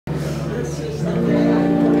This is the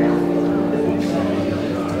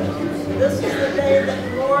day that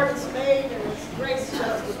the Lord has made and has graced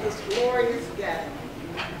us with this glorious gathering.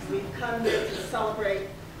 We've come here to celebrate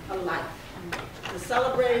a life. To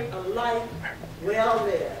celebrate a life well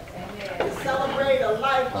lived. To celebrate a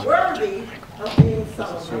life worthy of being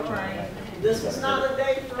celebrated. This is not a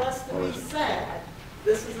day for us to be sad.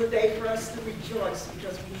 This is a day for us to rejoice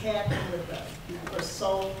because we had him with us for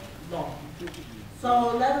so long.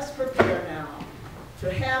 So let us prepare now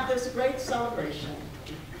to have this great celebration.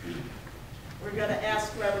 We're going to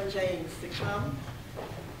ask Reverend James to come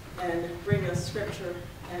and bring us scripture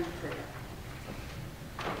and prayer.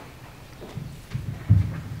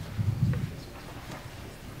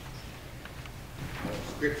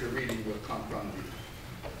 Scripture reading will come from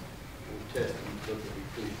the Old Testament book of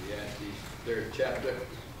Ecclesiastes, 3rd chapter.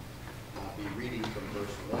 I'll be reading from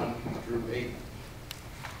verse 1 through 8.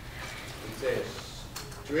 It says,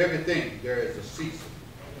 "To everything there is a season,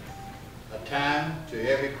 a time to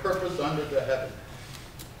every purpose under the heaven,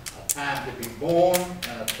 a time to be born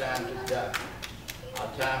and a time to die,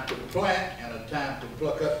 a time to plant and a time to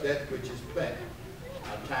pluck up that which is planted,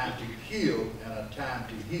 a time to kill and a time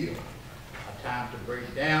to heal, a time to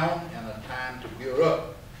break down and a time to build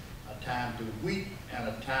up, a time to weep and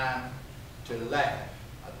a time to laugh,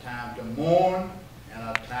 a time to mourn and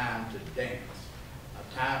a time to dance,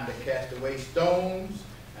 a time to cast away stones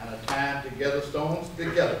and a time to gather stones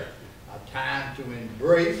together, a time to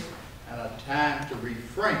embrace and a time to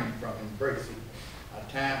refrain from embracing,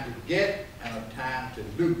 a time to get and a time to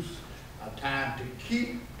loose, a time to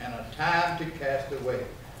keep and a time to cast away,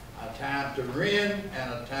 a time to rend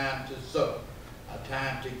and a time to sow, a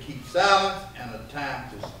time to keep silence and a time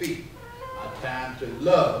to speak, a time to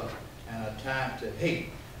love and a time to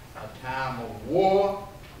hate, a time of war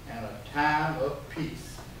and a time of peace."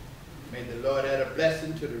 May the Lord add a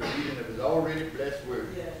blessing to the reading of his already blessed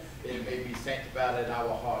word. Yes. It may be sanctified in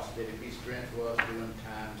our hearts, that it be strength for us during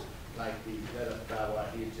times like these. Let us bow our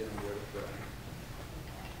heads in the word of prayer.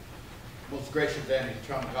 Most gracious and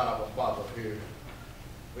eternal God, our Father, here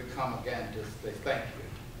we come again to say thank you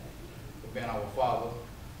for being our Father,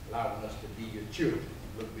 allowing us to be your children.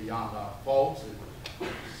 Look beyond our faults and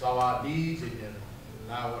saw our needs and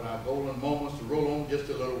allowed our golden moments to roll on just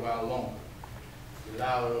a little while longer. You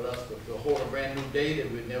allowed us to behold a brand new day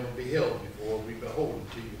that we'd never beheld before. We behold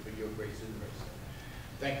to you for your grace and mercy.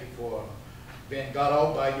 Thank you for being God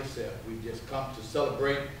all by yourself. We just come to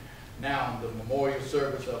celebrate now the memorial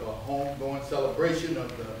service of a homegoing celebration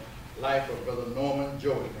of the life of Brother Norman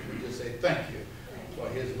Jordan. We just say thank you for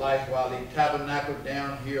his life while he tabernacled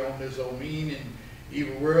down here on this old mean and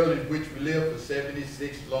evil world in which we live for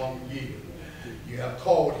 76 long years. You have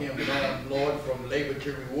called him, Lord, from labor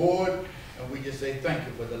to reward, and we just say thank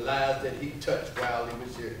you for the lives that he touched while he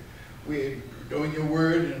was here. We're doing your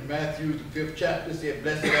word in Matthew, the 5th chapter, said,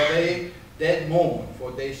 "Blessed are they that mourn,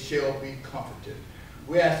 for they shall be comforted."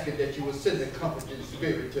 We're asking that you will send the comforting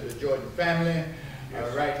spirit to the Jordan family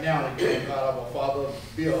right now. Again, God, our Father,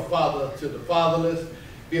 be a father to the fatherless,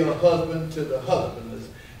 be a husband to the husbandless,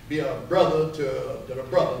 be a brother to the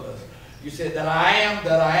brotherless. You said that I am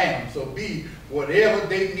that I am. So be whatever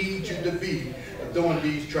they need you to be during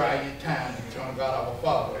these trying times, eternal God, our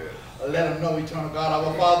Father. Let them know, eternal God,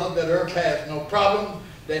 our Father, that earth has no problem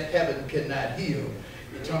that heaven cannot heal.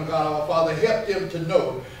 Eternal God, our Father, help them to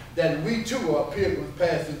know that we too are pilgrims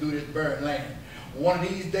passing through this barren land. One of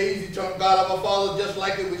these days, eternal God, our Father, just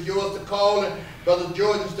like it was yours to call and Brother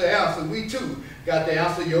Jordan's to answer, we too got to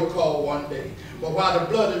answer your call one day. But while the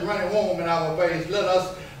blood is running warm in our veins, let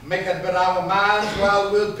us make up in our minds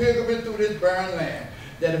while we're pilgriming through this barren land,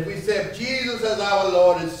 that if we accept Jesus as our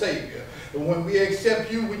Lord and Savior, and when we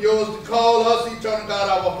accept you with yours to call us, eternal God,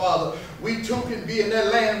 our Father, we too can be in that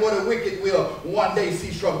land where the wicked will one day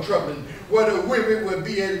cease from troubling, where the weary will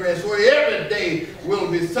be at rest, where every day will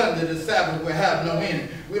be Sunday, the Sabbath will have no end.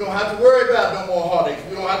 We don't have to worry about no more heartaches.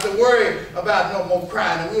 We don't have to worry about no more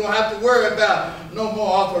crying. We don't have to worry about no more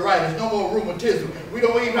arthritis, no more rheumatism. We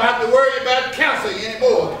don't even have to worry about cancer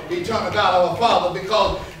anymore, eternal God, our Father,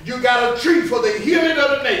 because you got a tree for the healing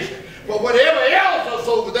of the nation. But whatever else is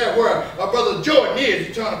over there where our Brother Jordan is,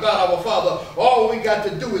 eternal God, our Father, all we got to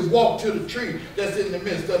do is walk to the tree that's in the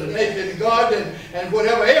midst of the nation, God, and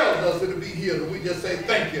whatever else us, it'll be healed. We just say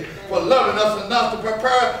thank you for loving us enough to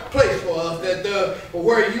prepare a place for us that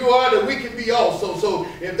where you are, that we can be also. So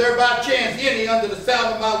if there by chance any under the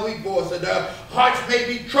sound of my weak voice, that their hearts may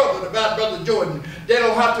be troubled about Brother Jordan, they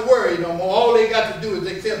don't have to worry no more. All they got to do is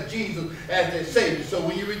accept Jesus as their Savior. So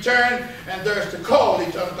when you return and there's to call,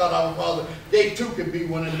 eternal God, our Father, they too can be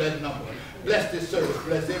one in that number. Bless this service.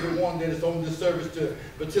 Bless everyone that is on this service to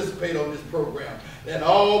participate on this program. Let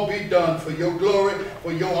all be done for your glory,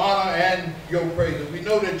 for your honor, and your praise. And we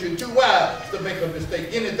know that you're too wise to make a mistake.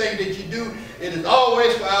 Anything that you do, it is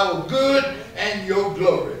always for our good and your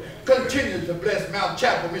glory. Continue to bless Mount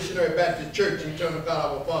Chapel Missionary Baptist Church, eternal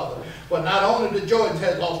God our Father. For not only the Jordans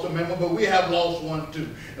has lost a member, but we have lost one too.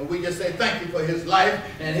 And we just say thank you for his life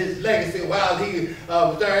and his legacy while he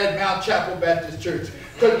was there at Mount Chapel Baptist Church.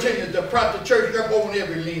 Continue to prop the church up on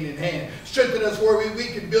every leaning hand. Strengthen us where we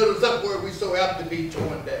can, build us up where we so apt to be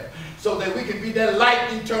torn down. So that we can be that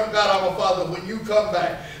light, eternal God our Father, when you come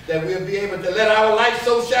back. That we'll be able to let our light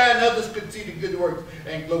so shine others could see the good works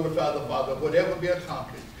and glorify the Father. Whatever be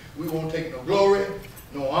accomplished, we won't take no glory,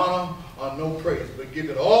 no honor, or no praise, but give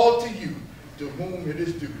it all to you, to whom it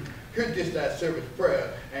is due. Hear this thy service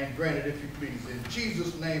prayer, and grant it if you please. In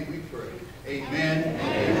Jesus' name we pray. Amen and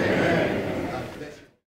amen. God bless you.